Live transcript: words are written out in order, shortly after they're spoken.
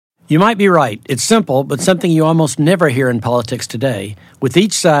You might be right. It's simple, but something you almost never hear in politics today, with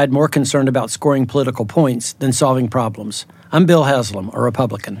each side more concerned about scoring political points than solving problems. I'm Bill Haslam, a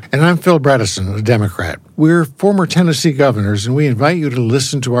Republican. And I'm Phil Bredesen, a Democrat. We're former Tennessee governors, and we invite you to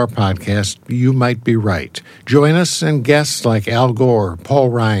listen to our podcast, You Might Be Right. Join us and guests like Al Gore, Paul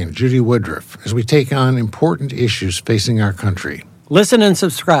Ryan, Judy Woodruff, as we take on important issues facing our country. Listen and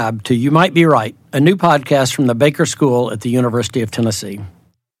subscribe to You Might Be Right, a new podcast from the Baker School at the University of Tennessee.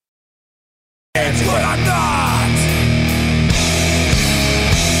 But I'm not.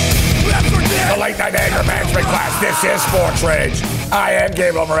 The late night anger management class. This is Sports Rage. I am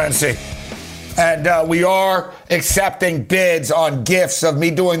Gabriel Morency. And we are accepting bids on gifts of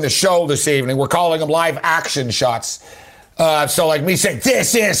me doing the show this evening. We're calling them live action shots. So like me saying,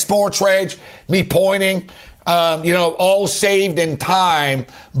 this is Sports Rage, me pointing, all saved in time,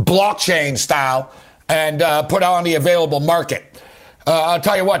 blockchain style, and put on the available market. I'll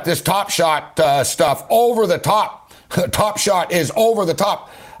tell you what, this Top Shot stuff, over the top. Top Shot is over the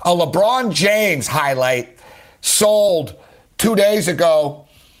top. A LeBron James highlight sold 3 days ago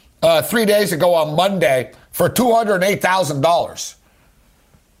on Monday for $208,000.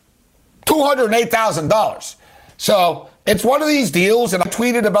 $208,000. So it's one of these deals, and I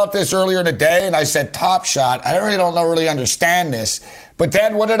tweeted about this earlier in the day, and I said, Top Shot, I really don't really understand this. But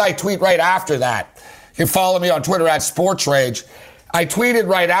then what did I tweet right after that? You can follow me on Twitter at Sports Rage. I tweeted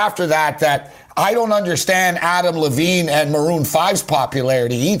right after that I don't understand Adam Levine and Maroon 5's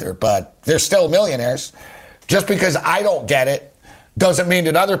popularity either, but they're still millionaires. Just because I don't get it doesn't mean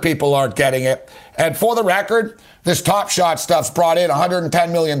that other people aren't getting it. And for the record, this Top Shot stuff's brought in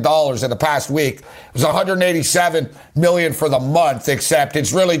 $110 million in the past week. It was $187 million for the month, except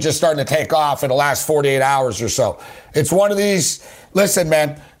it's really just starting to take off in the last 48 hours or so. It's one of these, listen,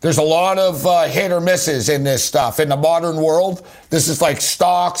 man, there's a lot of hit or misses in this stuff. In the modern world, this is like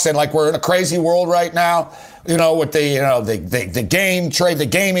stocks, and like we're in a crazy world right now, with the game trade, the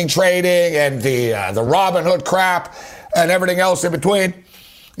gaming trading, and the Robinhood crap, and everything else in between.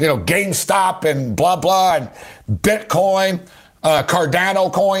 GameStop and blah, blah, and Bitcoin,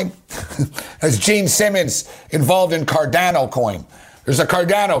 Cardano coin. As Gene Simmons involved in Cardano coin. There's a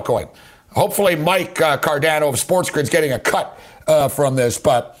Cardano coin. Hopefully Mike Cardano of Sports Grid's getting a cut from this.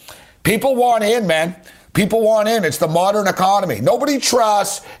 But people want in, man. People want in. It's the modern economy. Nobody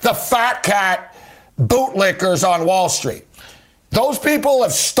trusts the fat cat bootlickers on Wall Street. Those people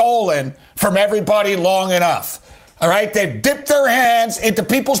have stolen from everybody long enough. All right, they've dipped their hands into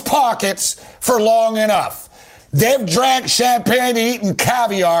people's pockets for long enough. They've drank champagne and eaten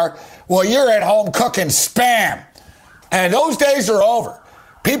caviar while you're at home cooking Spam. And those days are over.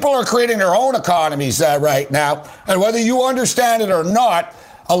 People are creating their own economies right now. And whether you understand it or not,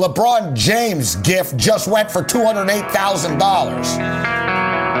 a LeBron James gift just went for $208,000.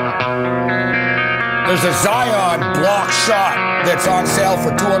 There's a Zion block shot that's on sale for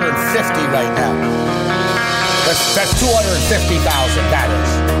 $250 right now. That's $250,000, that is.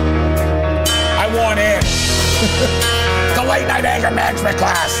 I want in. The late night anger management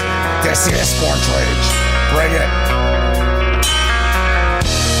class. This is Sports Rage. Bring it.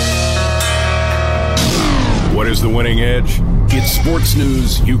 What is the winning edge? It's sports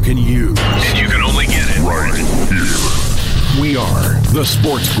news you can use. And you can only get it right here. We are the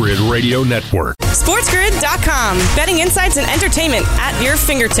Sports Grid Radio Network. SportsGrid.com. Betting insights and entertainment at your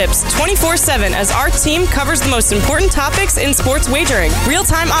fingertips 24/7 as our team covers the most important topics in sports wagering.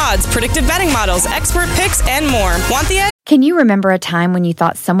 Real-time odds, predictive betting models, expert picks, and more. Want the edge? Can you remember a time when you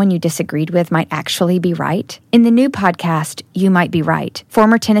thought someone you disagreed with might actually be right? In the new podcast, You Might Be Right,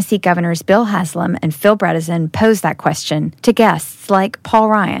 former Tennessee governors Bill Haslam and Phil Bredesen pose that question to guests like Paul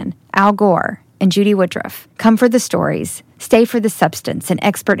Ryan, Al Gore, and Judy Woodruff. Come for the stories, stay for the substance and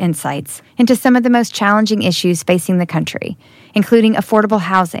expert insights into some of the most challenging issues facing the country, including affordable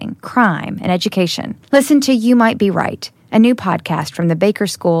housing, crime, and education. Listen to You Might Be Right, a new podcast from the Baker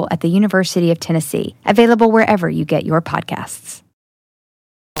School at the University of Tennessee, available wherever you get your podcasts.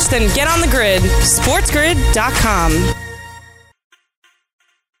 Then get on the grid, SportsGrid.com.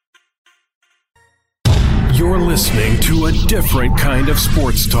 You're listening to a different kind of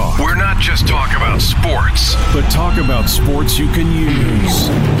sports talk. We're not just talk about sports, but talk about sports you can use.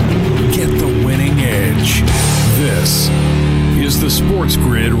 Get the winning edge. This is the Sports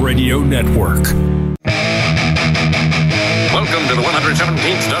Grid Radio Network. Welcome to the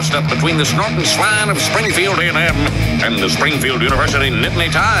 117th dust-up between the Snorton Swine of Springfield A&M and the Springfield University Nittany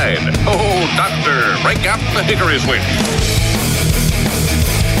Tide. Oh, doctor, break out the hickory switch.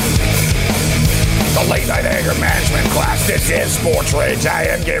 The late night anger management class. This is Sports Rage. I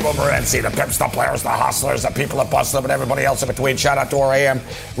am Gabriel Morency, the pimps, the players, the hustlers, the people that bust them, and everybody else in between. Shout out to our AM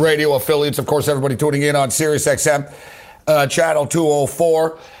radio affiliates. Of course, everybody tuning in on Sirius XM, channel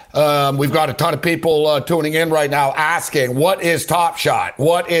 204. We've got a ton of people tuning in right now asking, what is Top Shot?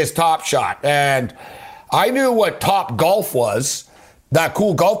 What is Top Shot? And I knew what Top Golf was. That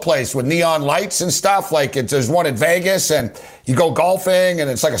cool golf place with neon lights and stuff. Like there's one in Vegas, and you go golfing, and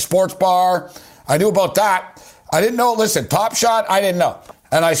it's like a sports bar. I knew about that. I didn't know. Listen, Top Shot, I didn't know.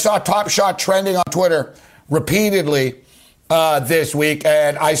 And I saw Top Shot trending on Twitter repeatedly this week.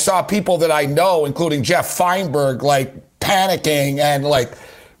 And I saw people that I know, including Jeff Feinberg, like panicking and like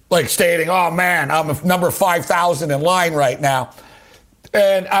stating, oh man, I'm number 5,000 in line right now.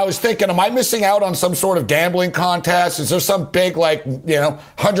 And I was thinking, am I missing out on some sort of gambling contest? Is there some big,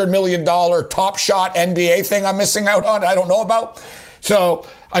 $100 million Top Shot NBA thing I'm missing out on I don't know about? So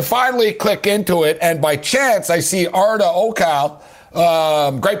I finally click into it, and by chance, I see Arda Okal,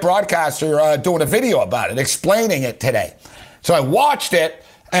 great broadcaster, doing a video about it, explaining it today. So I watched it,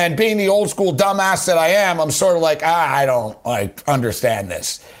 and being the old school dumbass that I am, I'm sort of like, I don't understand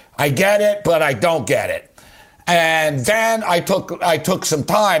this. I get it, but I don't get it. And then I took some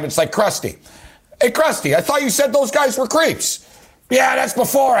time. It's like, Krusty. Hey, Krusty, I thought you said those guys were creeps. Yeah, that's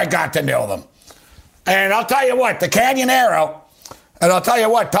before I got to know them. And I'll tell you what, the Canyon Arrow, and I'll tell you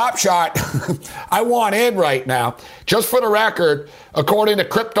what, Top Shot, I want in right now. Just for the record, according to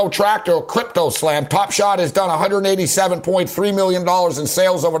Crypto Tractor, Crypto Slam, Top Shot has done $187.3 million in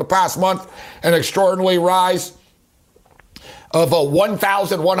sales over the past month, an extraordinary rise of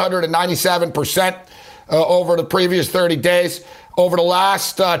 1,197% over the previous 30 days. Over the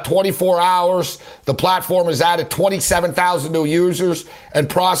last 24 hours, the platform has added 27,000 new users and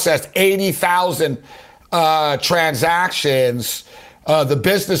processed 80,000 transactions. The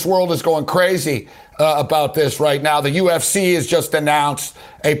business world is going crazy about this right now. The UFC has just announced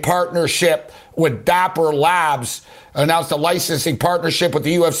a partnership with Dapper Labs, announced a licensing partnership with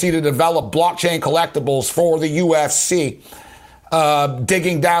the UFC to develop blockchain collectibles for the UFC.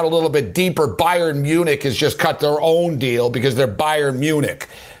 Digging down a little bit deeper, Bayern Munich has just cut their own deal because they're Bayern Munich.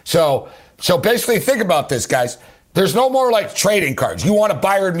 So basically, think about this, guys. There's no more like trading cards. You want a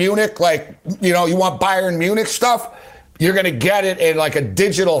Bayern Munich, you want Bayern Munich stuff, you're going to get it in like a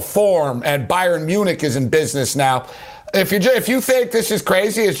digital form, and Bayern Munich is in business now. If you think this is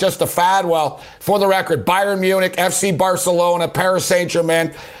crazy, it's just a fad, well, for the record, Bayern Munich, FC Barcelona, Paris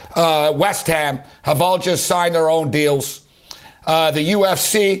Saint-Germain, West Ham have all just signed their own deals. The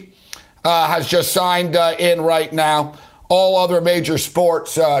UFC has just signed in right now. All other major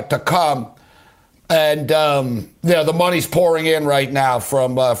sports to come. And, the money's pouring in right now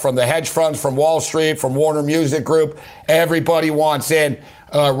from the hedge funds, from Wall Street, from Warner Music Group. Everybody wants in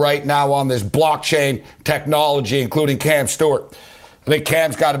right now on this blockchain technology, including Cam Stewart. I think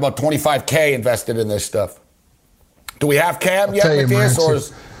Cam's got about $25K invested in this stuff. Do we have Cam yet with this? Or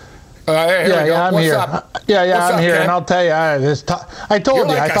is... I'm here. Up? I'm here, Cam? And I'll tell you, I told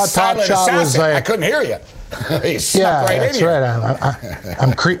you, I thought Top Shot was like... I couldn't hear you. That's right.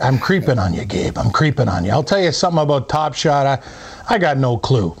 I'm creeping on you, Gabe. I'm creeping on you. I'll tell you something about Top Shot. I got no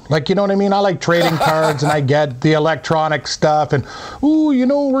clue. You know what I mean? I like trading cards, and I get the electronic stuff, and,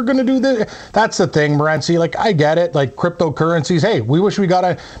 we're going to do this. That's the thing, Morency. I get it. Cryptocurrencies. Hey, we wish we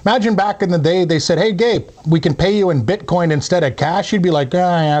got imagine back in the day, they said, hey, Gabe, we can pay you in Bitcoin instead of cash. You'd be like,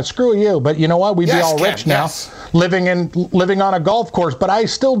 yeah, screw you. But you know what? We'd be all rich now, living on a golf course. But I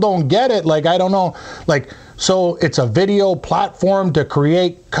still don't get it. I don't know. So it's a video platform to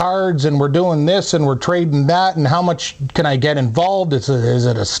create cards, and we're doing this, and we're trading that, and how much can I get involved? Is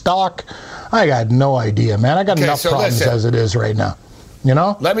it a stock? I got no idea, man. I got enough problems as it is right now.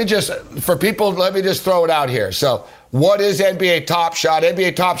 Let me just throw it out here. So what is NBA Top Shot?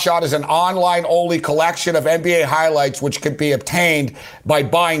 NBA Top Shot is an online-only collection of NBA highlights which can be obtained by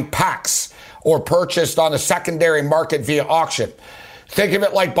buying packs or purchased on the secondary market via auction. Think of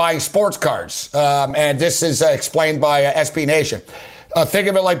it like buying sports cards, and this is explained by SB Nation. Think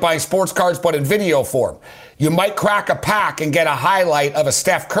of it like buying sports cards, but in video form. You might crack a pack and get a highlight of a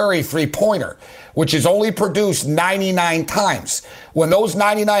Steph Curry three-pointer, which is only produced 99 times. When those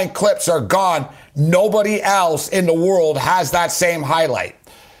 99 clips are gone, nobody else in the world has that same highlight.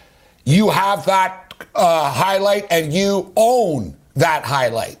 You have that highlight, and you own that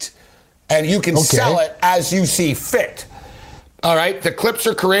highlight, and you can sell it as you see fit. All right, the clips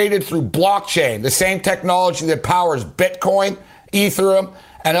are created through blockchain, the same technology that powers Bitcoin, Ethereum,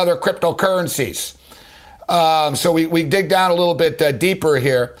 and other cryptocurrencies. So we dig down a little bit deeper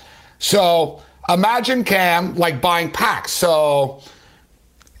here. So imagine, Cam, buying packs. So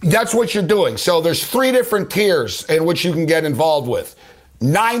That's what you're doing. So there's 3 different tiers in which you can get involved with.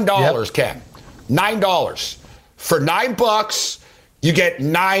 $9, Ken. $9. For $9, you get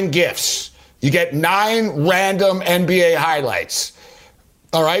 9 gifts. You get 9 random NBA highlights.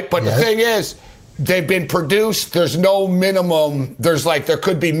 All right? But the thing is, they've been produced. There's no minimum. There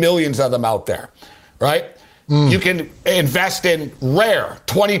could be millions of them out there. Right? You can invest in rare,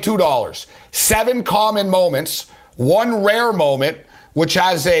 $22. 7 common moments, 1 rare moment, which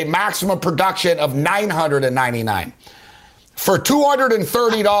has a maximum production of $999. For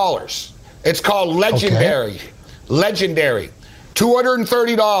 $230, it's called Legendary. Okay. Legendary.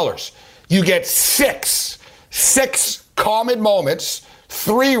 $230. You get 6 common moments,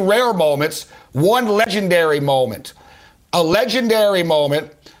 3 rare moments, 1 legendary moment. A legendary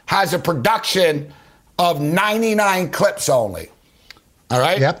moment has a production of 99 clips only. All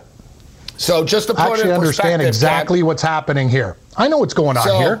right? Yep. So just to put I it in perspective, understand exactly what's happening here. I know what's going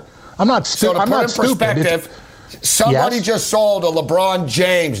on here. I'm not stupid. So to put in perspective, somebody just sold a LeBron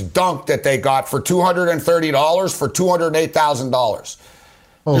James dunk that they got for $230 for $208,000.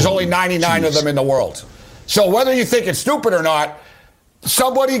 There's only 99 of them in the world. So whether you think it's stupid or not,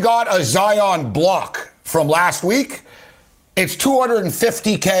 somebody got a Zion block from last week. It's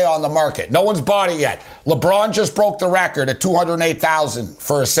 $250K on the market. No one's bought it yet. LeBron just broke the record at $208,000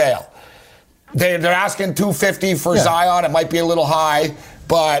 for a sale. They're asking $250 for Zion. It might be a little high,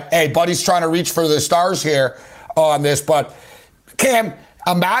 but hey, Buddy's trying to reach for the stars here on this. But Cam,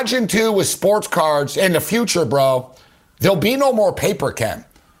 imagine too with sports cards in the future, bro, there'll be no more paper, Cam.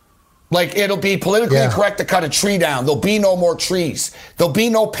 Like, it'll be politically incorrect to cut a tree down. There'll be no more trees. There'll be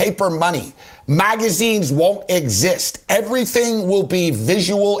no paper money. Magazines won't exist. Everything will be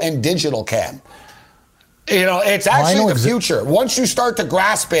visual and digital, Cam. You know, it's actually the future. Once you start to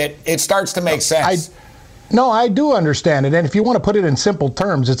grasp it, it starts to make sense. I do understand it. And if you want to put it in simple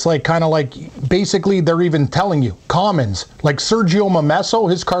terms, it's like kind of like basically they're even telling you commons. Like Sergio Momesso,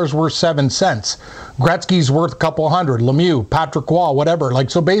 his car's worth 7 cents. Gretzky's worth a couple hundred. Lemieux, Patrick Roy, whatever. Like,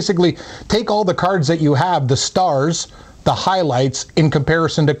 so basically take all the cards that you have, the stars, the highlights in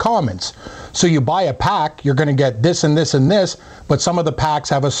comparison to commons. So you buy a pack, you're going to get this and this and this, but some of the packs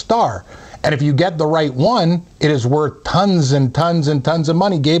have a star. And if you get the right one, it is worth tons and tons and tons of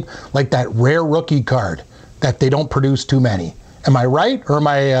money, Gabe, like that rare rookie card that they don't produce too many. Am I right, or am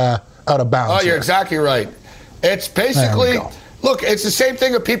I out of bounds? Oh, you're exactly right. It's basically, look, it's the same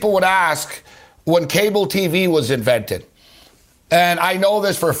thing that people would ask when cable TV was invented. And I know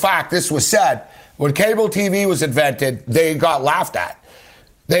this for a fact. This was said. When cable TV was invented, they got laughed at.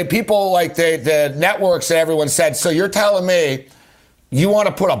 The networks and everyone said, so you're telling me you want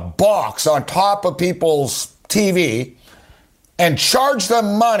to put a box on top of people's TV and charge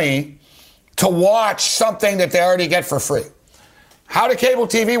them money to watch something that they already get for free? How did cable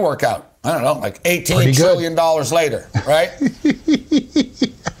TV work out? I don't know, like $18 trillion later, right?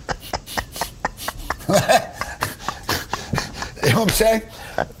 You know what I'm saying?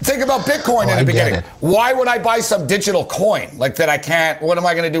 Think about Bitcoin in the beginning. Why would I buy some digital coin like that I can't? What am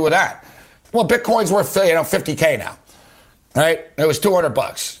I going to do with that? Well, Bitcoin's worth $50K now, right? It was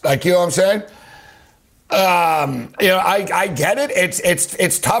 $200. Like, you know what I'm saying? I get it.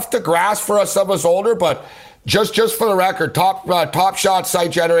 It's tough to grasp for some of us older, but just for the record, Top Shot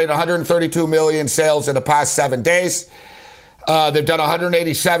site generated 132 million sales in the past 7 days. They've done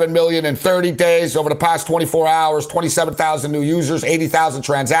 187 million in 30 days. Over the past 24 hours, 27,000 new users, 80,000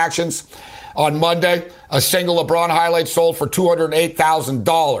 transactions. On Monday, a single LeBron highlight sold for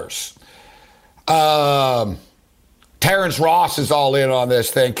 $208,000. Terrence Ross is all in on this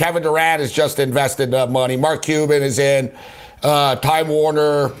thing. Kevin Durant has just invested money. Mark Cuban is in. Time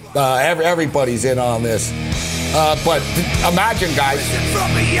Warner. Everybody's in on this. But imagine, guys,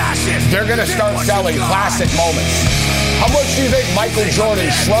 they're going to start selling classic moments. How much do you think Michael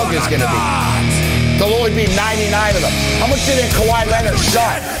Jordan's shrug is going to be? There'll only be 99 of them. How much do you think Kawhi Leonard's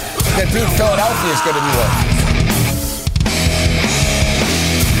shot that beat Philadelphia is going to be worth?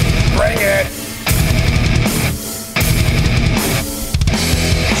 Bring it.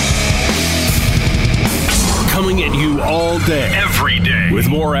 Coming at you all day, every day, with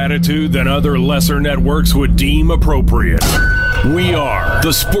more attitude than other lesser networks would deem appropriate. We are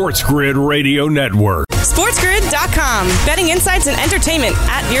the Sports Grid Radio Network. SportsGrid.com. Betting insights and entertainment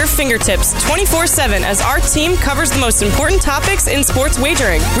at your fingertips 24/7 as our team covers the most important topics in sports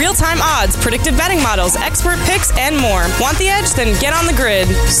wagering. Real-time odds, predictive betting models, expert picks, and more. Want the edge? Then get on the grid.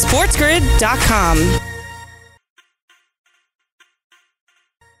 SportsGrid.com.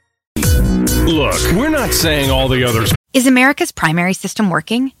 Look, we're not saying all the others. Is America's primary system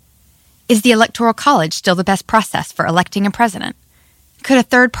working? Is the Electoral College still the best process for electing a president? Could a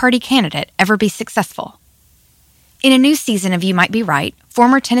third-party candidate ever be successful? In a new season of You Might Be Right,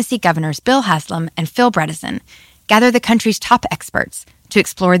 former Tennessee governors Bill Haslam and Phil Bredesen gather the country's top experts to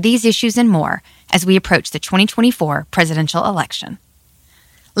explore these issues and more as we approach the 2024 presidential election.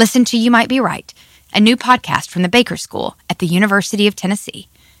 Listen to You Might Be Right, a new podcast from the Baker School at the University of Tennessee,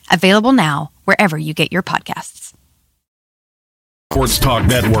 available now wherever you get your podcasts. Sports talk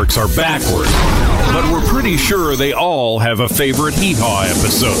networks are backward, but we're pretty sure they all have a favorite Hee-Haw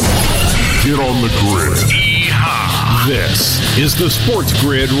episode. Get on the grid. Hee-Haw. This is the Sports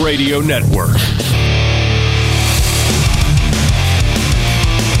Grid Radio Network.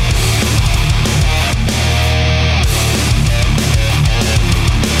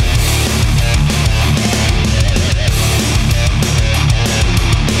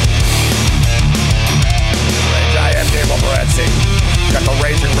 Got the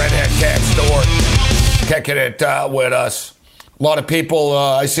Raging Redhead Cam Stewart kicking it with us. A lot of people,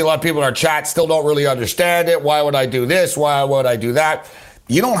 I see a lot of people in our chat still don't really understand it. Why would I do this? Why would I do that?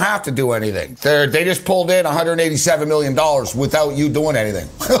 You don't have to do anything. They just pulled in $187 million without you doing anything.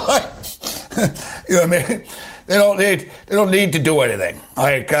 You know what I mean? They don't need to do anything.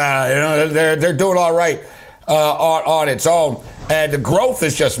 They're doing all right on its own. And the growth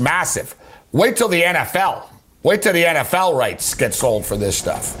is just massive. Wait till the NFL. Wait till the NFL rights get sold for this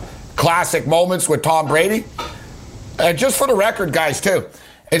stuff. Classic moments with Tom Brady. And just for the record, guys, too,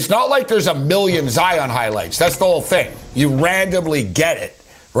 it's not like there's a million Zion highlights. That's the whole thing. You randomly get it,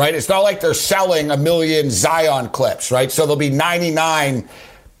 right? It's not like they're selling a million Zion clips, right? So there'll be 99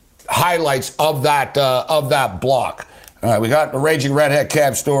 highlights of that block. All right, we got the Raging Redhead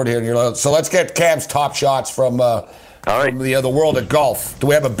Cam Stewart here. So let's get Cam's top shots from from the world of golf. Do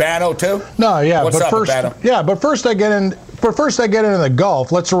we have a Bano too? No, yeah. What's up, Bano? Yeah, but first I get into the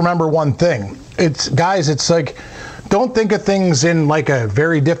golf. Let's remember one thing. It's like, don't think of things in like a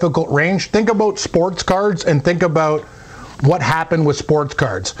very difficult range. Think about sports cards and think about what happened with sports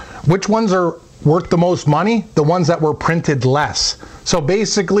cards. Which ones are worth the most money? The ones that were printed less. So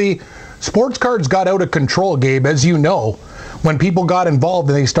basically, sports cards got out of control, Gabe, as you know, when people got involved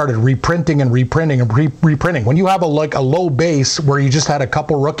and they started reprinting and reprinting and reprinting. When you have a low base where you just had a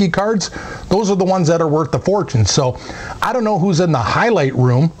couple rookie cards, those are the ones that are worth the fortune. So I don't know who's in the highlight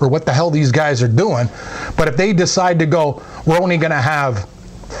room or what the hell these guys are doing, but if they decide to go, we're only going to have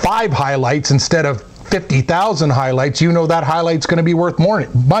 5 highlights instead of 50,000 highlights, you know that highlight's going to be worth more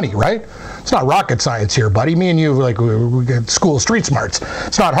money, right? It's not rocket science here, buddy. Me and you, we get school of street smarts.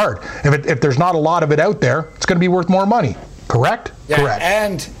 It's not hard. If there's not a lot of it out there, it's going to be worth more money. Correct? Yeah, correct.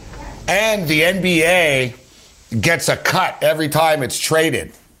 And the NBA gets a cut every time it's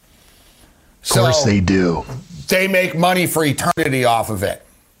traded. Of course they do. They make money for eternity off of it,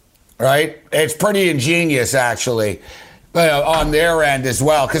 right? It's pretty ingenious, actually, on their end as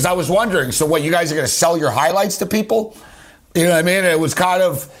well. Because I was wondering, so what, you guys are going to sell your highlights to people? You know what I mean? It was kind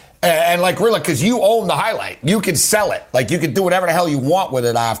of, and like really, because you own the highlight. You can sell it. Like you can do whatever the hell you want with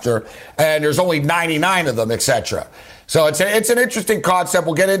it after, and there's only 99 of them, etc. So it's an interesting concept.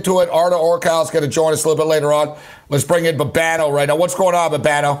 We'll get into it. Arda Orcal's going to join us a little bit later on. Let's bring in Babano right now. What's going on,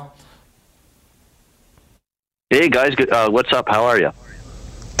 Babano? Hey, guys. Good. What's up? How are you?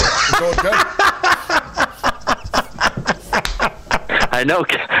 Doing good. I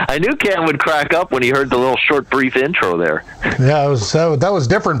knew Cam would crack up when he heard the little short, brief intro there. Yeah, that was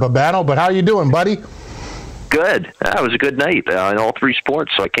different, Babano. But how you doing, buddy? Good. It was a good night in all 3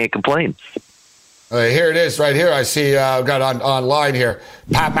 sports, so I can't complain. Here it is right here. I see I've got online here.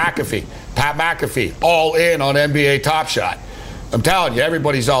 Pat McAfee, all in on NBA Top Shot. I'm telling you,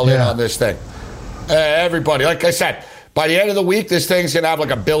 everybody's all in on this thing. Everybody. Like I said, by the end of the week, this thing's going to have like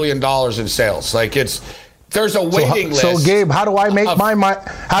 $1 billion in sales. Like there's a waiting list. So Gabe, how do I make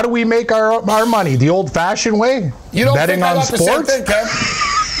how do we make our money? The old-fashioned way? You don't betting think I on got sports? The same thing, Kev?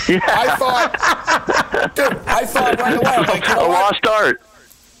 I thought right away. I'm like, you know a lost art.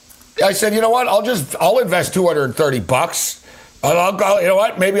 I said, you know what? I'll invest $230. I'll go, you know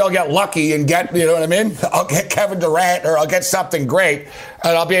what? Maybe I'll get lucky and get, you know what I mean? I'll get Kevin Durant or I'll get something great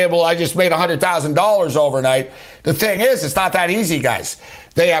and I just made $100,000 overnight. The thing is, it's not that easy, guys.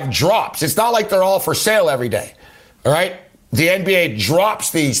 They have drops. It's not like they're all for sale every day. All right? The NBA drops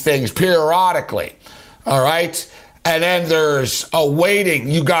these things periodically. All right? And then there's a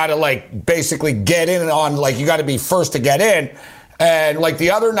waiting. You got to basically get in on, you got to be first to get in. And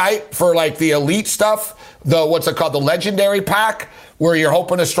the other night for the elite stuff, what's it called? The legendary pack where you're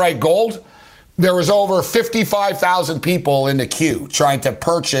hoping to strike gold. There was over 55,000 people in the queue trying to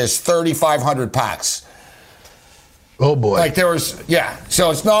purchase 3,500 packs. Oh, boy. Like so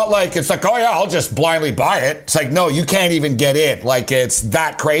it's not like, it's like, oh yeah, I'll just blindly buy it. It's like, no, you can't even get in. Like, it's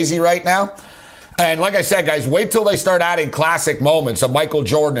that crazy right now. And like I said, guys, wait till they start adding classic moments of Michael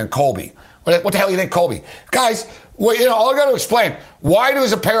Jordan and Kobe. What the hell do you think, Kobe? Guys, all I got to explain, why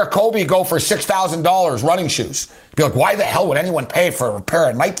does a pair of Kobe go for $6,000 running shoes? Be like, why the hell would anyone pay for a pair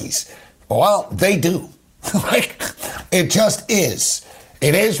of Nikes? Well, they do. Like, it just is.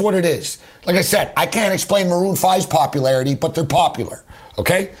 It is what it is. Like I said, I can't explain Maroon 5's popularity, but they're popular.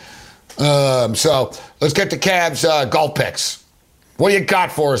 Okay? So let's get to Cam's golf picks. What do you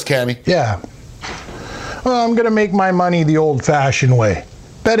got for us, Cammy? Yeah. Well, I'm going to make my money the old-fashioned way.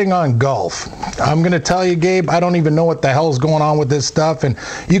 Betting on golf. I'm going to tell you, Gabe, I don't even know what the hell's going on with this stuff, and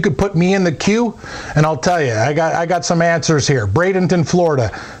you could put me in the queue, and I'll tell you, I got some answers here. Bradenton,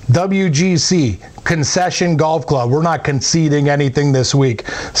 Florida, WGC, Concession Golf Club. We're not conceding anything this week.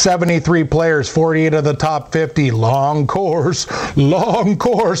 73 players, 48 of the top 50. Long course,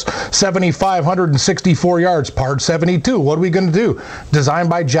 7,564 yards, par 72. What are we going to do? Designed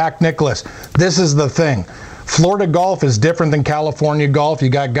by Jack Nicklaus. This is the thing. Florida golf is different than California golf. You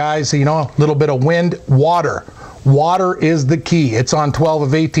got guys, a little bit of wind, water. Water is the key. It's on 12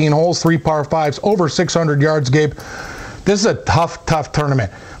 of 18 holes, 3 par 5s, over 600 yards, Gabe. This is a tough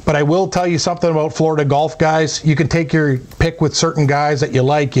tournament. But I will tell you something about Florida golf, guys. You can take your pick with certain guys that you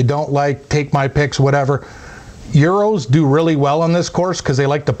like, you don't like, take my picks, whatever. Euros do really well on this course because they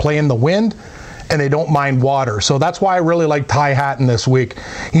like to play in the wind, and they don't mind water. So that's why I really like Ty Hatton this week.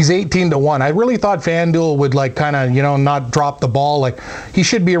 He's 18-1. I really thought FanDuel would not drop the ball. Like, he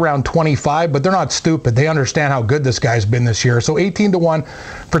should be around 25, but they're not stupid. They understand how good this guy's been this year. So 18-1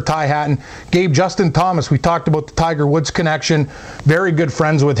 for Ty Hatton. Gabe, Justin Thomas, we talked about the Tiger Woods connection. Very good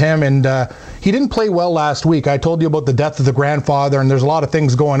friends with him, and he didn't play well last week. I told you about the death of the grandfather, and there's a lot of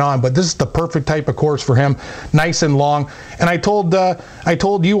things going on, but this is the perfect type of course for him. Nice and long. And I told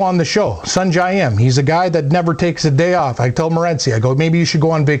you on the show, Sanjay, he's a guy that never takes a day off. I tell Morency, I go, maybe you should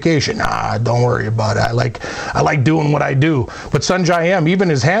go on vacation. Nah, don't worry about it. I like doing what I do. But Sanjay, even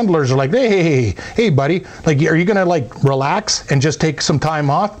his handlers are like, hey, buddy, like, are you gonna relax and just take some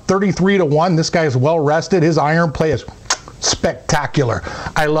time off? 33-1. This guy is well rested. His iron play is spectacular.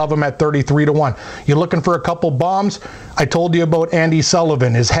 I love him at 33-1. You're looking for a couple bombs? I told you about Andy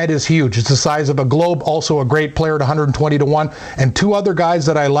Sullivan. His head is huge. It's the size of a globe. Also a great player at 120-1. And 2 other guys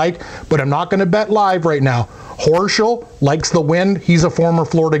that I like, but I'm not going to bet live right now. Horschel likes the wind. He's a former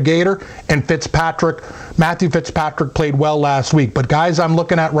Florida Gator. And Matthew Fitzpatrick played well last week. But guys I'm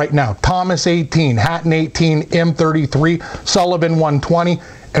looking at right now, Thomas 18, Hatton 18, M33, Sullivan 120,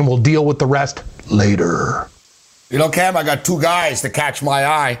 and we'll deal with the rest later. Cam, I got 2 guys to catch my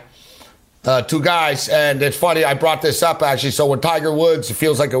eye. 2 guys, and it's funny, I brought this up actually. So when Tiger Woods, it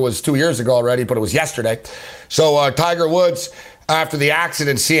feels like it was 2 years ago already, but it was yesterday. So Tiger Woods, after the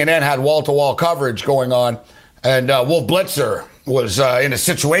accident, CNN had wall-to-wall coverage going on, and Wolf Blitzer was in a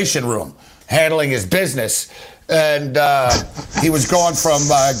situation room handling his business, and he was going from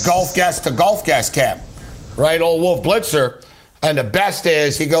golf guest to golf guest, Cam. Right, old Wolf Blitzer. And the best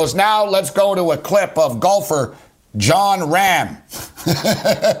is, he goes, now let's go to a clip of golfer John Rahm.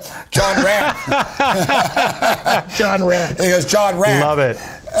 John Rahm. John Rahm. He goes, John Rahm. Love it.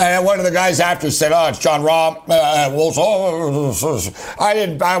 And one of the guys after said, it's John Rahm. Wolf,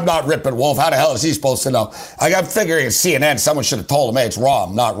 I'm not ripping Wolf. How the hell is he supposed to know? I'm figuring it's CNN. Someone should have told him, hey, it's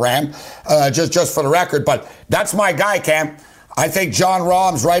Rahm, not Ram. Just for the record. But that's my guy, Cam. I think John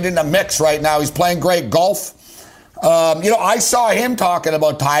Rahm's right in the mix right now. He's playing great golf. I saw him talking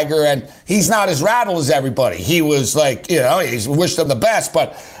about Tiger, and he's not as rattled as everybody. He was like, he's wished him the best.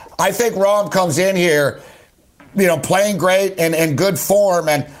 But I think Rahm comes in here, playing great and in good form.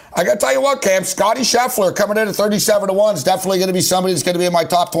 And I got to tell you what, Cam, Scotty Scheffler coming in at 37-1 is definitely going to be somebody that's going to be in my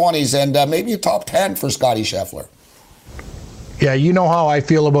top 20s and maybe a top 10 for Scotty Scheffler. Yeah, you know how I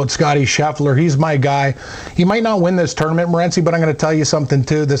feel about Scotty Scheffler. He's my guy. He might not win this tournament, Morency, but I'm going to tell you something,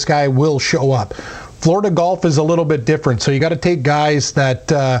 too. This guy will show up. Florida golf is a little bit different, so you got to take guys that,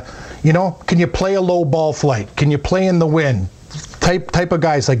 can you play a low ball flight? Can you play in the wind? Type of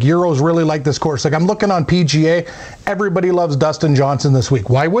guys. Like Euros really like this course. Like I'm looking on PGA, everybody loves Dustin Johnson this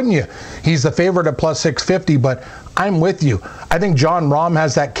week. Why wouldn't you? He's the favorite at plus 650, but I'm with you. I think John Rahm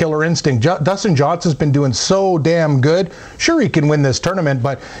has that killer instinct. Dustin Johnson's been doing so damn good. Sure, he can win this tournament,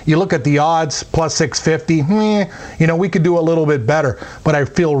 but you look at the odds, plus 650, we could do a little bit better. But I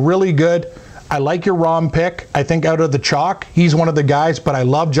feel really good. I like your Rahm pick. I think out of the chalk, he's one of the guys, but I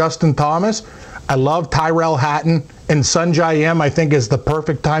love Justin Thomas. I love Tyrell Hatton, and Sunjay M, I think, is the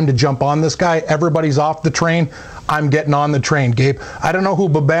perfect time to jump on this guy. Everybody's off the train. I'm getting on the train, Gabe. I don't know who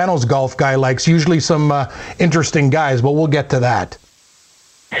Babano's golf guy likes. Usually some interesting guys, but we'll get to that.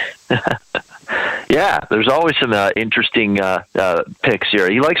 Yeah, there's always some interesting picks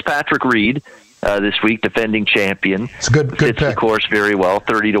here. He likes Patrick Reed this week, defending champion. It's a good Fits pick. the course very well,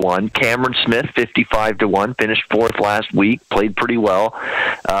 30-1. Cameron Smith, 55-1, finished fourth last week, played pretty well.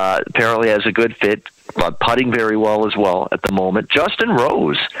 Apparently has a good fit, putting very well as well at the moment. Justin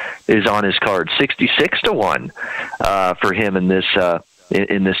Rose is on his card, 66-1 for him in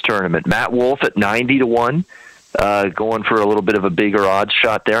this tournament. Matt Wolff at 90-1. Going for a little bit of a bigger odds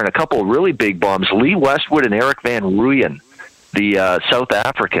shot there, and a couple of really big bombs. Lee Westwood and Eric Van Rooyen, the South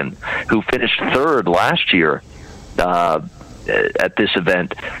African, who finished third last year at this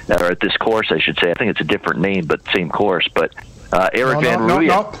event, or at this course, I should say. I think it's a different name, but same course. But Eric Van Rooyen.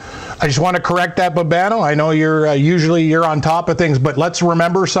 No. I just want to correct that, Babano. I know you're usually on top of things, but let's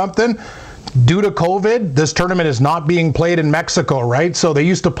remember something. Due to COVID, this tournament is not being played in Mexico, right? So they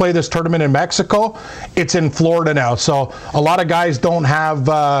used to play this tournament in Mexico. It's in Florida now. So a lot of guys don't have,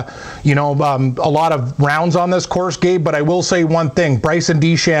 a lot of rounds on this course, Gabe. But I will say one thing. Bryson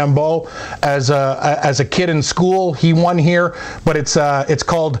DeChambeau, as a kid in school, he won here. But it's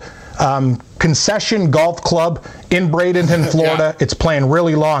called Concession Golf Club in Bradenton, Florida. Yeah. It's playing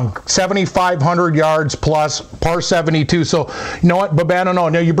really long, 7,500 yards plus, par 72. So, you know what, Babano,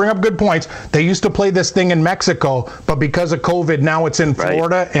 no, you bring up good points. They used to play this thing in Mexico, but because of COVID, now it's in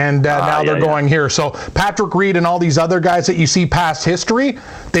Florida, right. And now they're going here. So Patrick Reed and all these other guys that you see past history,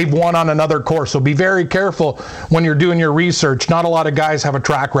 they've won on another course. So be very careful when you're doing your research. Not a lot of guys have a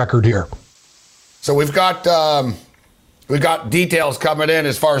track record here. So we've got details coming in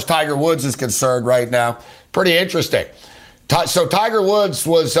as far as Tiger Woods is concerned right now. Pretty interesting. So Tiger Woods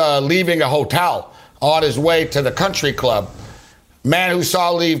was leaving a hotel on his way to the country club. Man who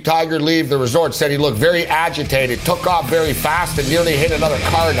saw Tiger leave the resort said he looked very agitated, took off very fast, and nearly hit another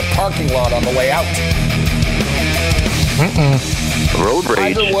car in the parking lot on the way out. Road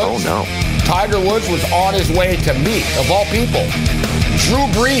rage. Oh, no. Tiger Woods was on his way to meet, of all people, Drew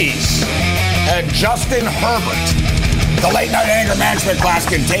Brees and Justin Herbert. The late night anger management class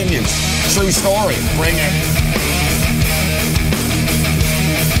continues. True story. Bring it.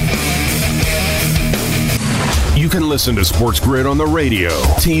 You can listen to Sports Grid on the radio,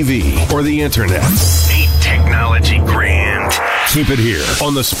 TV, or the internet. Ain't technology grand? Keep it here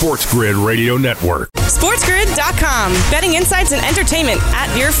on the Sports Grid Radio Network. SportsGrid.com. Betting insights and entertainment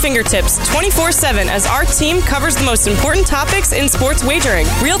at your fingertips 24/7 as our team covers the most important topics in sports wagering.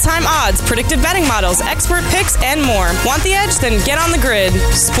 Real-time odds, predictive betting models, expert picks, and more. Want the edge? Then get on the grid.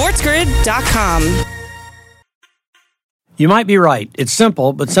 SportsGrid.com. You might be right. It's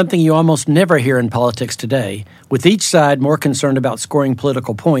simple, but something you almost never hear in politics today, with each side more concerned about scoring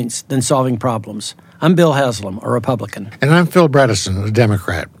political points than solving problems. I'm Bill Haslam, a Republican. And I'm Phil Bredesen, a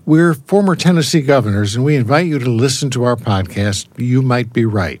Democrat. We're former Tennessee governors, and we invite you to listen to our podcast, You Might Be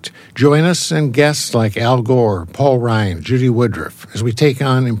Right. Join us and guests like Al Gore, Paul Ryan, Judy Woodruff, as we take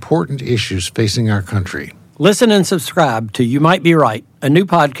on important issues facing our country. Listen and subscribe to You Might Be Right, a new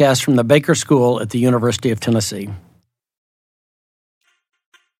podcast from the Baker School at the University of Tennessee.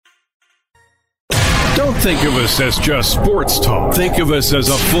 Don't think of us as just sports talk. Think of us as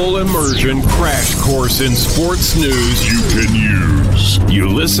a full immersion crash course in sports news you can use. You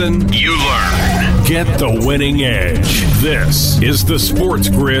listen, you learn. Get the winning edge. This is the Sports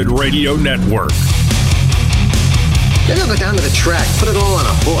Grid Radio Network. Maybe I'll go down to the track, put it all on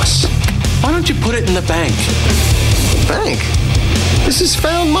a bus. Why don't you put it in the bank? Bank? This is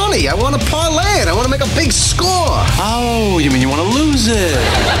found money. I want to parlay it. I want to make a big score. Oh, you mean you want to lose it?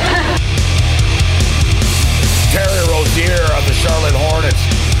 Terry Rozier of the Charlotte Hornets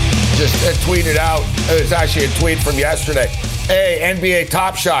just tweeted out, it's actually a tweet from yesterday, hey, NBA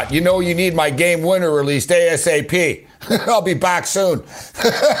Top Shot, you know you need my game winner released ASAP. I'll be back soon.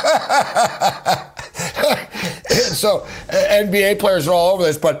 So NBA players are all over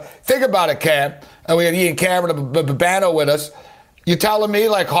this, but think about it, Cam. And we had Ian Cameron and Babano with us. You telling me,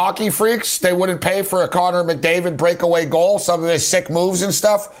 like hockey freaks, they wouldn't pay for a Connor McDavid breakaway goal, some of his sick moves and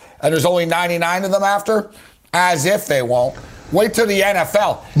stuff, and there's only 99 of them after? As if they won't. Wait till the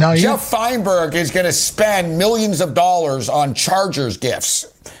NFL. Jeff Feinberg is going to spend millions of dollars on Chargers gifts.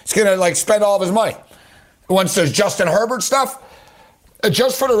 He's going to spend all of his money. Once there's Justin Herbert stuff,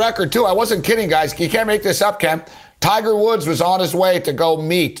 just for the record too, I wasn't kidding, guys. You can't make this up, Ken. Tiger Woods was on his way to go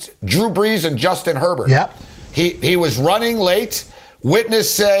meet Drew Brees and Justin Herbert. Yep. He was running late.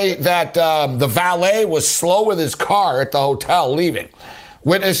 Witnesses say that the valet was slow with his car at the hotel leaving.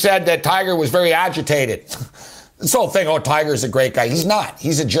 Witness said that Tiger was very agitated. This whole thing, Tiger's a great guy. He's not.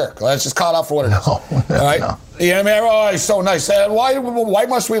 He's a jerk. Let's just call it off for what it is. All right? No. You know what I mean? Oh, he's so nice. Why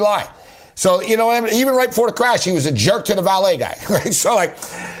must we lie? So, even right before the crash, he was a jerk to the valet guy. Right? So,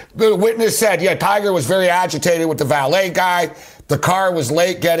 the witness said, Tiger was very agitated with the valet guy. The car was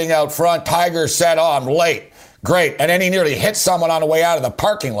late getting out front. Tiger said, I'm late. Great. And then he nearly hit someone on the way out of the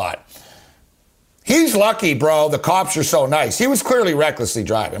parking lot. He's lucky, bro. The cops are so nice. He was clearly recklessly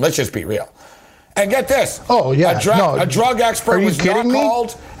driving. Let's just be real. And get this. Oh, yeah. A drug expert was not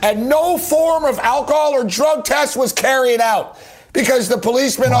called, and no form of alcohol or drug test was carried out because the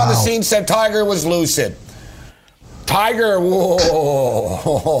policeman on the scene said Tiger was lucid. Tiger, whoa.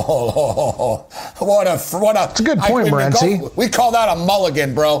 What a. It's a good point, Morency. We call that a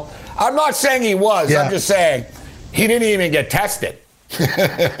mulligan, bro. I'm not saying he was. Yeah. I'm just saying he didn't even get tested.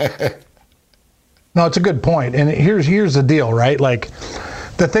 No, it's a good point. And here's the deal, right?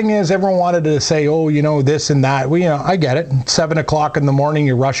 The thing is, everyone wanted to say, this and that. Well, I get it. 7 o'clock in the morning,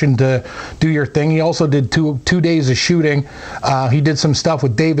 you're rushing to do your thing. He also did two days of shooting. He did some stuff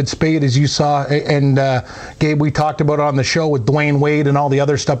with David Spade, as you saw, and Gabe, we talked about it on the show with Dwayne Wade and all the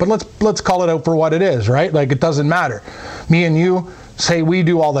other stuff. But let's call it out for what it is, right? It doesn't matter. Me and you, say we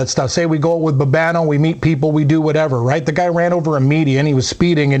do all that stuff. Say we go with Babano, we meet people, we do whatever, right? The guy ran over a median, he was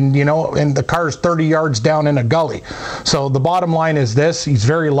speeding, and and the car's 30 yards down in a gully. So the bottom line is this: he's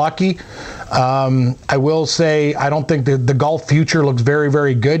very lucky. I will say I don't think the golf future looks very,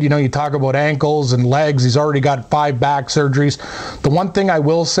 very good. You talk about ankles and legs. He's already got 5 back surgeries. The one thing I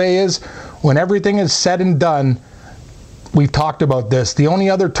will say is, when everything is said and done, we've talked about this. The only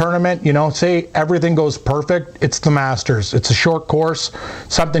other tournament, say everything goes perfect, it's the Masters. It's a short course,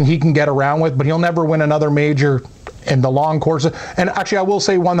 something he can get around with, but he'll never win another major in the long course. And actually, I will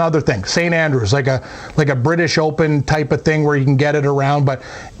say one other thing. St. Andrews, like a British Open type of thing where you can get it around, but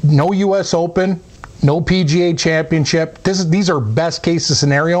no U.S. Open, no PGA Championship. These are best case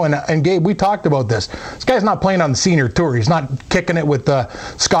scenario. And Gabe, we talked about this. This guy's not playing on the senior tour. He's not kicking it with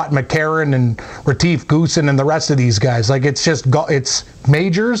Scott McCarron and Retief Goosen and the rest of these guys. It's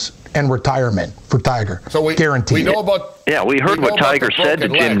majors and retirement for Tiger. So we guaranteed. We know about. Yeah, we heard what Tiger said to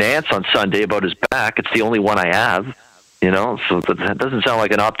Jim Nantz on Sunday about his back. It's the only one I have. So that doesn't sound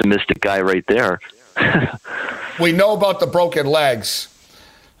like an optimistic guy right there. We know about the broken legs.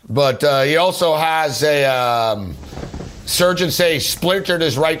 But he also has surgeons say splintered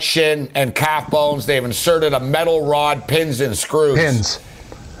his right shin and calf bones. They've inserted a metal rod, pins, and screws. Pins.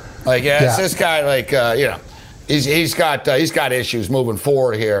 It's this guy, he's got issues moving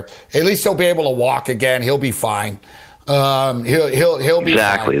forward here. At least he'll be able to walk again. He'll be fine. He'll be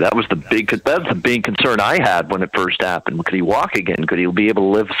exactly. fine. That was the big concern I had when it first happened. Could he walk again? Could he be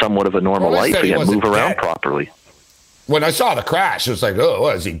able to live somewhat of a normal life again, move around properly? When I saw the crash, it was like, oh,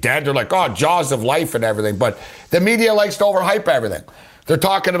 what, is he dead? They're like, jaws of life and everything. But the media likes to overhype everything. They're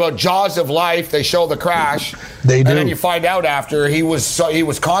talking about jaws of life. They show the crash. They do. And then you find out after he was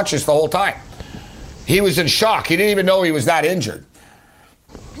conscious the whole time. He was in shock. He didn't even know he was that injured.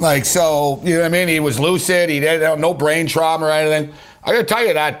 You know what I mean? He was lucid. He didn't have no brain trauma or anything. I got to tell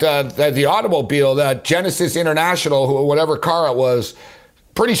you that the automobile, that Genesis International, whatever car it was,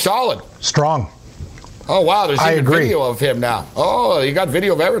 pretty solid. Strong. Oh, wow, there's even video of him now. Oh, you got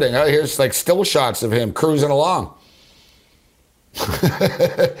video of everything. Here's still shots of him cruising along.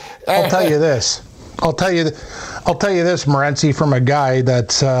 I'll tell you this. I'll tell you this, Morency, from a guy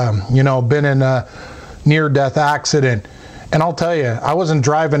that's, been in a near-death accident. And I'll tell you, I wasn't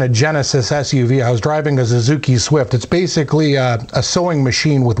driving a Genesis SUV. I was driving a Suzuki Swift. It's basically a sewing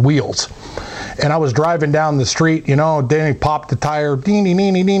machine with wheels. And I was driving down the street, then he popped the tire,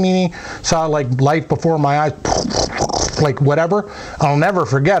 saw life before my eyes, whatever. I'll never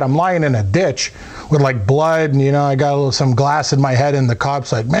forget, I'm lying in a ditch with blood, and I got some glass in my head, and the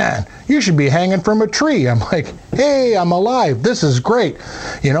cop's like, man, you should be hanging from a tree. I'm like, hey, I'm alive. This is great.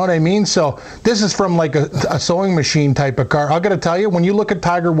 You know what I mean? So this is from a sewing machine type of car. I got to tell you, when you look at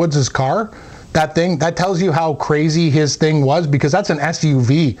Tiger Woods' car, that tells you how crazy his thing was, because that's an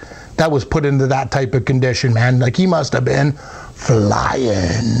SUV that was put into that type of condition, man. He must have been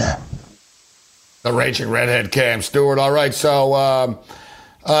flying. The raging redhead Cam Stewart. All right, so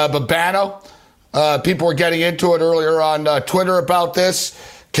Babano, people were getting into it earlier on Twitter about this.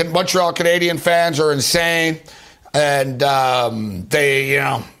 Montreal Canadian fans are insane, and they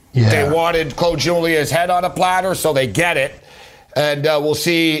wanted Claude Julia's head on a platter, so they get it. And we'll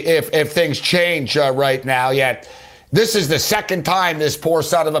see if things change right now yet. This is the second time this poor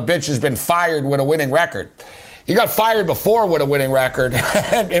son of a bitch has been fired with a winning record. He got fired before with a winning record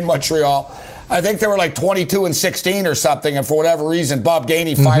in Montreal. I think they were like 22-16 or something, and for whatever reason, Bob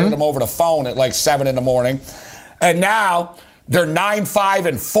Gainey fired them over the phone at like 7 a.m. And now they're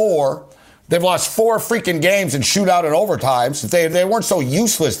 9-5-4. They've lost 4 freaking games in shootout and overtimes. If they weren't so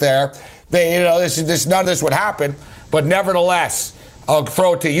useless there, none of this would happen. But nevertheless, I'll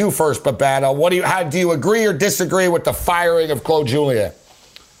throw it to you first, Babano. Do you agree or disagree with the firing of Claude Julien?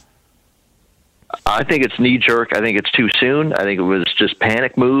 I think it's knee-jerk. I think it's too soon. I think it was just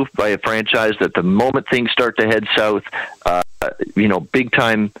panic move by a franchise that the moment things start to head south,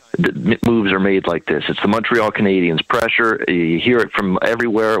 big-time moves are made like this. It's the Montreal Canadiens pressure. You hear it from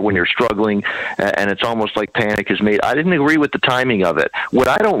everywhere when you're struggling, and it's almost like panic is made. I didn't agree with the timing of it. What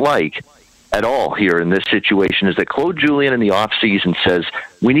I don't like at all here in this situation is that Claude Julien in the offseason says,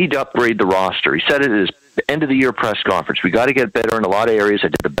 we need to upgrade the roster. He said it at his end-of-the-year press conference. We got to get better in a lot of areas. I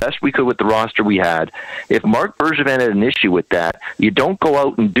did the best we could with the roster we had. If Marc Bergevin had an issue with that, you don't go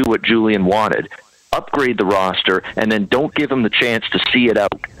out and do what Julien wanted. Upgrade the roster, and then don't give him the chance to see it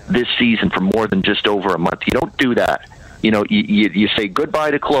out this season for more than just over a month. You don't do that. You say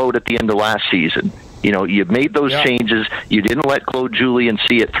goodbye to Claude at the end of last season. You've made those changes. You didn't let Claude Julien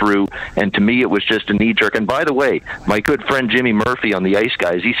see it through, and to me, it was just a knee-jerk. And by the way, my good friend Jimmy Murphy on the Ice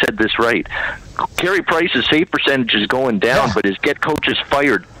Guys, he said this right. Carey Price's save percentage is going down, but his get coaches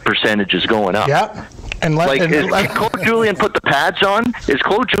fired percentage is going up. Yeah. And is Claude Julien put the pads on? Is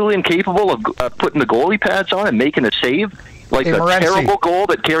Claude Julien capable of putting the goalie pads on and making a save? Like the terrible goal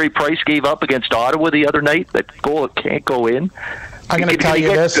that Carey Price gave up against Ottawa the other night, that goal that can't go in. I'm going to tell you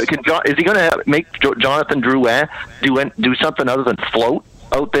this. Is he going to make Jonathan Drouin do something other than float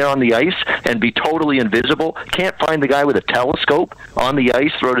out there on the ice and be totally invisible? Can't find the guy with a telescope on the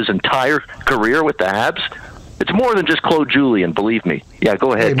ice throughout his entire career with the Habs? It's more than just Claude Julien, believe me. Yeah,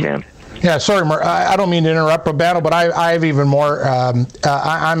 go ahead, Cam. Yeah, sorry, I don't mean to interrupt, Babano, but I have even more.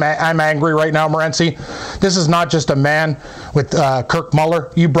 I'm angry right now, Morency. This is not just a man with Kirk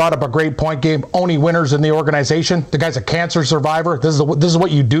Muller. You brought up a great point, Gabe. Only winners in the organization. The guy's a cancer survivor. This is what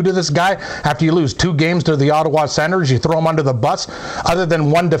you do to this guy after you lose 2 games to the Ottawa Senators. You throw him under the bus. Other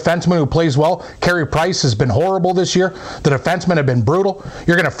than one defenseman who plays well, Carey Price has been horrible this year. The defensemen have been brutal.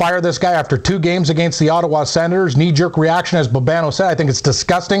 You're going to fire this guy after 2 games against the Ottawa Senators. Knee-jerk reaction, as Babano said. I think it's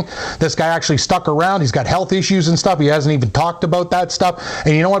disgusting. This guy actually stuck around. He's got health issues and stuff. He hasn't even talked about that stuff.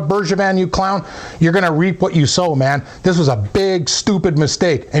 And you know what, Bergevin, you clown? You're going to reap what you sow, man. This was a big, stupid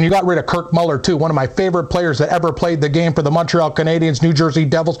mistake. And you got rid of Kirk Muller, too. One of my favorite players that ever played the game for the Montreal Canadiens, New Jersey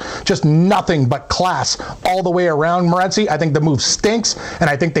Devils. Just nothing but class all the way around, Morency. I think the move stinks, and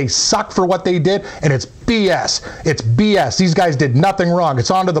I think they suck for what they did, and it's BS. It's BS. These guys did nothing wrong.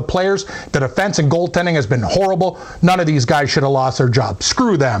 It's on to the players. The defense and goaltending has been horrible. None of these guys should have lost their job.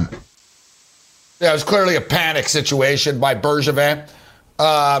 Screw them. Yeah, it was clearly a panic situation by Bergevin.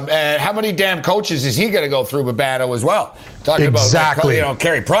 And how many damn coaches is he going to go through, Babano, as well? Talking about,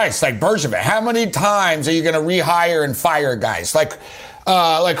 Carey Price, like Bergevin. How many times are you going to rehire and fire guys? Like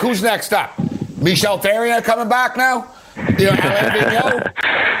who's next up? Michel Therrien coming back now? Alain Vigneault?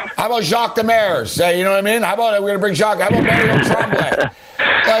 How about Jacques Demers? You know what I mean? How about we're going to bring Jacques? How about Mario Tremblay?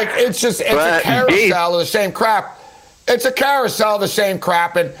 It's a carousel of the same crap. It's a carousel of the same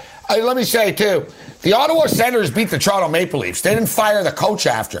crap. And let me say, too, the Ottawa Senators beat the Toronto Maple Leafs. They didn't fire the coach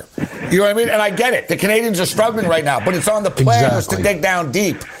after. You know what I mean? And I get it. The Canadians are struggling right now, but it's on the players to dig down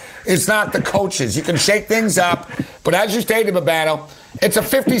deep. It's not the coaches. You can shake things up, but as you stated, Babano, it's a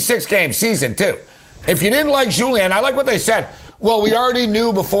 56-game season, too. If you didn't like Julien, I like what they said. Well, we already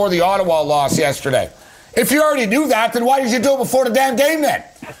knew before the Ottawa loss yesterday. If you already knew that, then why did you do it before the damn game then?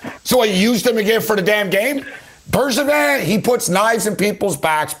 So you used him again for the damn game? Bergevin, he puts knives in people's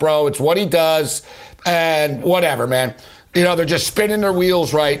backs, bro. It's what he does. And whatever, man. They're just spinning their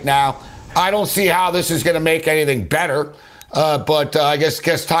wheels right now. I don't see how this is going to make anything better. But I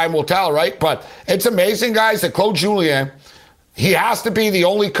guess time will tell, right? But it's amazing, guys, that Claude Julien, he has to be the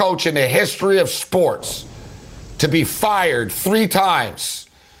only coach in the history of sports to be fired 3 times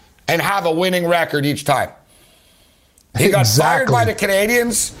and have a winning record each time. He got fired by the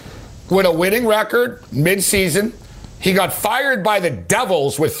Canadiens with a winning record mid-season. He got fired by the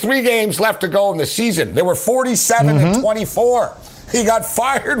Devils with 3 games left to go in the season. They were 47-24. He got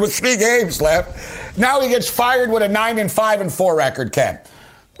fired with 3 games left. Now he gets fired with a 9-5-4 record, Ken.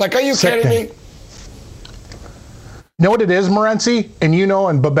 Are you kidding me? You know what it is, Morency? And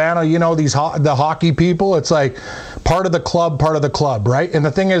and Babano, the hockey people, it's like part of the club, right? And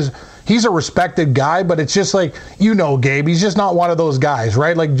the thing is, He's a respected guy, but it's just like, Gabe, he's just not one of those guys,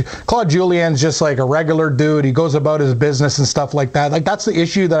 right? Like, Claude Julien's just like a regular dude. He goes about his business and stuff like that. Like, that's the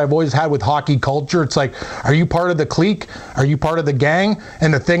issue that I've always had with hockey culture. It's like, are you part of the clique? Are you part of the gang?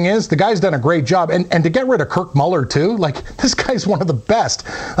 And the thing is, the guy's done a great job. And to get rid of Kirk Muller, too, like, this guy's one of the best.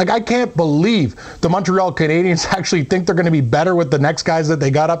 Like, I can't believe the Montreal Canadiens actually think they're going to be better with the next guys that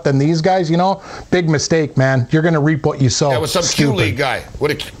they got up than these guys, Big mistake, man. You're going to reap what you sow. Yeah, with some Q League guy.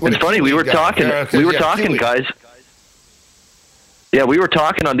 It's funny, we were talking, guys. Yeah, we were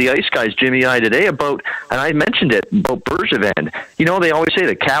talking on the Ice Guys, Jimmy and I, today about, and I mentioned it, about Bergevin. They always say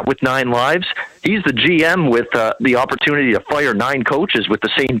the cat with 9 lives. He's the GM with the opportunity to fire 9 coaches with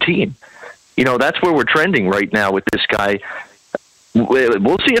the same team. That's where we're trending right now with this guy.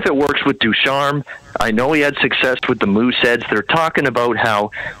 We'll see if it works with Ducharme. I know he had success with the Mooseheads. They're talking about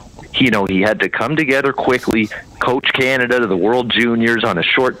how he had to come together quickly, coach Canada to the World Juniors on a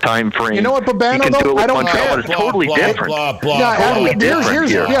short time frame. You know what, Babano, though? I don't care. But it's totally different.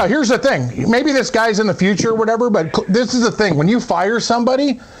 Here's the thing. Maybe this guy's in the future or whatever, but this is the thing. When you fire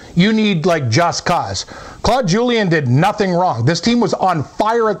somebody, you need, just cause. Claude Julien did nothing wrong. This team was on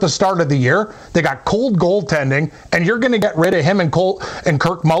fire at the start of the year. They got cold goaltending, and you're going to get rid of him and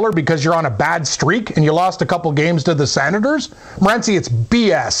Kirk Muller because you're on a bad streak and you lost a couple games to the Senators? Morency, it's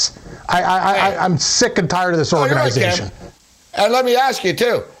BS. I'm sick and tired of this organization. Right, and let me ask you,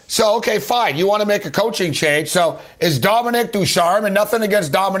 too. So, okay, fine. You want to make a coaching change. So, is Dominic Ducharme, and nothing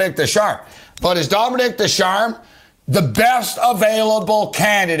against Dominic Ducharme, but is Dominic Ducharme the best available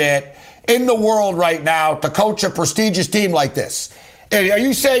candidate in the world right now to coach a prestigious team like this? Are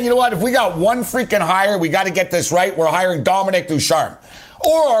you saying, if we got one freaking hire, we got to get this right, we're hiring Dominic Ducharme?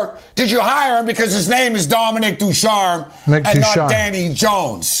 Or did you hire him because his name is Dominic Ducharme not Danny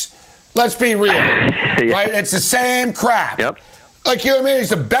Jones? Let's be real, right? It's the same crap. Yep. Like, you know what I mean?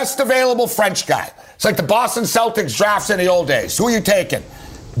 He's the best available French guy. It's like the Boston Celtics drafts in the old days. Who are you taking?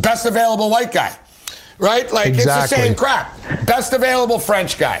 Best available white guy, right? Like, It's the same crap. Best available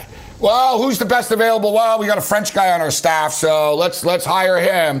French guy. Well, who's the best available? Well, we got a French guy on our staff, so let's hire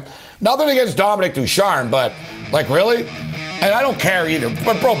him. Nothing against Dominic Ducharme, but, really? And I don't care either.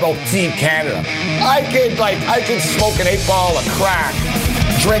 But, bro, Team Canada. I could smoke an 8-ball of crack,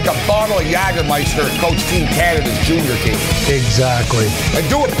 drink a bottle of Jägermeister, and coach Team Canada's junior team. Exactly. And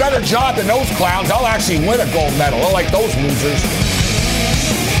do a better job than those clowns. I'll actually win a gold medal. I like those losers.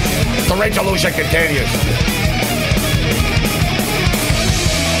 The Rachel Lucia continues.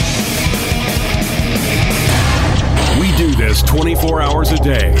 We do this 24 hours a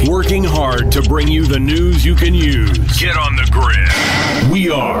day, working hard to bring you the news you can use. Get on the grid. We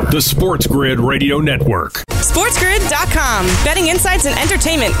are the Sports Grid Radio Network. SportsGrid.com. Betting insights and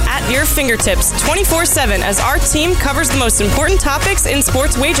entertainment at your fingertips 24/7 as our team covers the most important topics in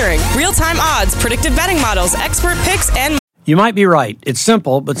sports wagering. Real-time odds, predictive betting models, expert picks, and You might be right. It's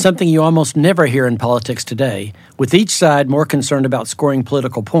simple, but something you almost never hear in politics today, with each side more concerned about scoring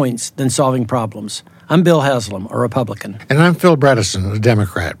political points than solving problems. I'm Bill Haslam, a Republican. And I'm Phil Bredesen, a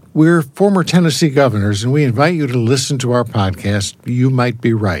Democrat. We're former Tennessee governors, and we invite you to listen to our podcast, You Might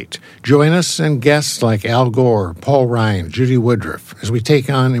Be Right. Join us and guests like Al Gore, Paul Ryan, Judy Woodruff, as we take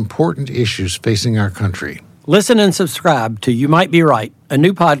on important issues facing our country. Listen and subscribe to You Might Be Right, a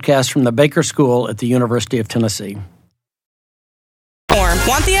new podcast from the Baker School at the University of Tennessee. More.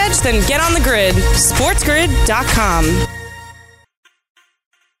 Want the edge? Then get on the grid. SportsGrid.com.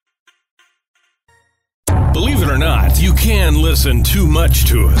 Believe it or not, you can listen too much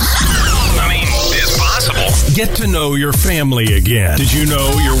to us. I mean, it's possible. Get to know your family again. Did you know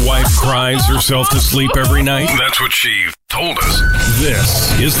your wife cries herself to sleep every night? That's what she told us.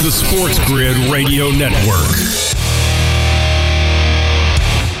 This is the Sports Grid Radio Network.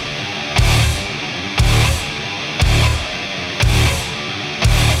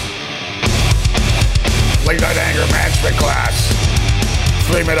 Late night anger management class.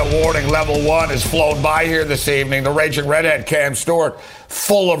 3-minute warning, level 1 has flown by here this evening. The Raging Redhead, Cam Stewart,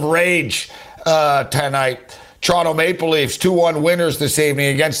 full of rage tonight. Toronto Maple Leafs, 2-1 winners this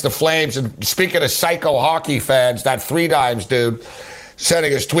evening against the Flames. And speaking of psycho hockey fans, that 3-dimes dude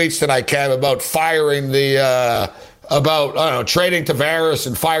sending us tweets tonight, Cam, about firing trading Tavares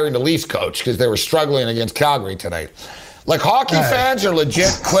and firing the Leafs coach because they were struggling against Calgary tonight. Like, hockey fans are legit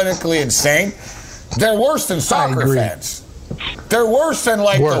clinically insane. They're worse than soccer fans. They're worse than,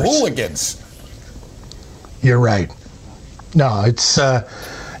 the hooligans. You're right. No, it's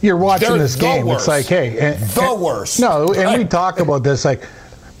you're watching this game. Worst. It's like, hey. The worst. No, and we talk about this,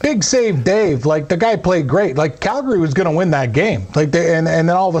 Big save Dave. Like, the guy played great. Like, Calgary was going to win that game. Like, and then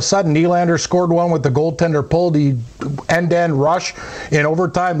all of a sudden, Nylander scored one with the goaltender pulled. He end-to-end rush in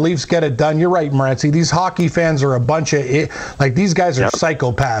overtime. Leafs get it done. You're right, Morency. These hockey fans are a bunch of these guys are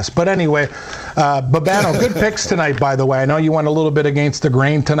psychopaths. But anyway, Babano, good picks tonight, by the way. I know you went a little bit against the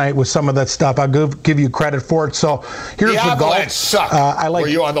grain tonight with some of that stuff. I'll give you credit for it. So here's the Avalanche suck. Were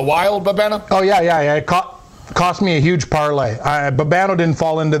you on the Wild, Babano? Oh, yeah. It cost me a huge parlay. Babano didn't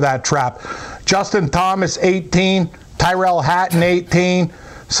fall into that trap. Justin Thomas, 18. Tyrell Hatton, 18.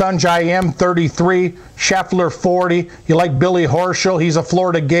 Sanjay M, 33. Scheffler, 40. You like Billy Horschel? He's a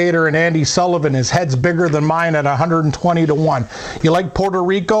Florida Gator. And Andy Sullivan, his head's bigger than mine at 120-1. You like Puerto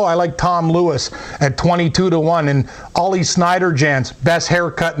Rico? I like Tom Lewis at 22-1. And Ollie Snyder-Jans, best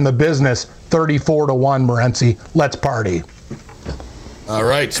haircut in the business, 34-1, Morency. Let's party. All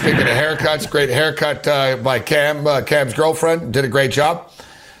right. Speaking of haircuts, great haircut by Cam. Cam's girlfriend did a great job.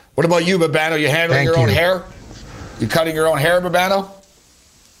 What about you, Babano? You handling your own hair? You cutting your own hair, Babano?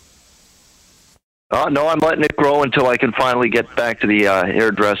 No, I'm letting it grow until I can finally get back to the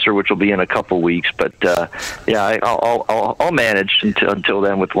hairdresser, which will be in a couple weeks. But I'll manage until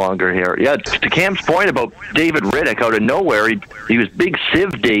then with longer hair. Yeah, to Cam's point about David Riddick out of nowhere, he was Big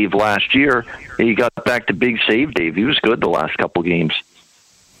Siv Dave last year. He got back to Big Save Dave. He was good the last couple games.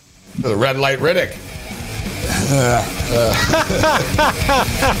 The red light Riddick.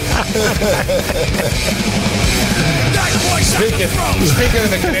 Speaking of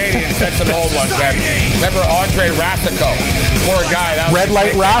the Canadians, that's an old one, Ben. Remember Andre Rasico? Poor guy. That Red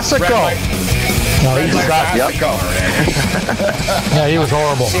light Rasico. No, he was Rasico. Yeah, he was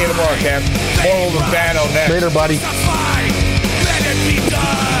horrible. See you tomorrow, Cam. More with Babano next. Later, buddy.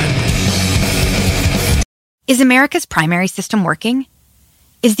 Is America's primary system working?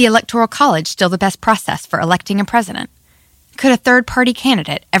 Is the Electoral College still the best process for electing a president? Could a third-party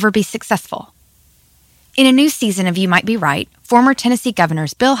candidate ever be successful? In a new season of You Might Be Right, former Tennessee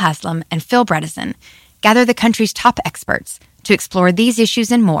governors Bill Haslam and Phil Bredesen gather the country's top experts to explore these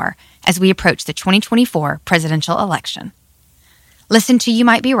issues and more as we approach the 2024 presidential election. Listen to You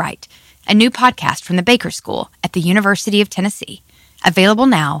Might Be Right, a new podcast from the Baker School at the University of Tennessee, available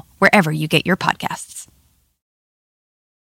now wherever you get your podcasts.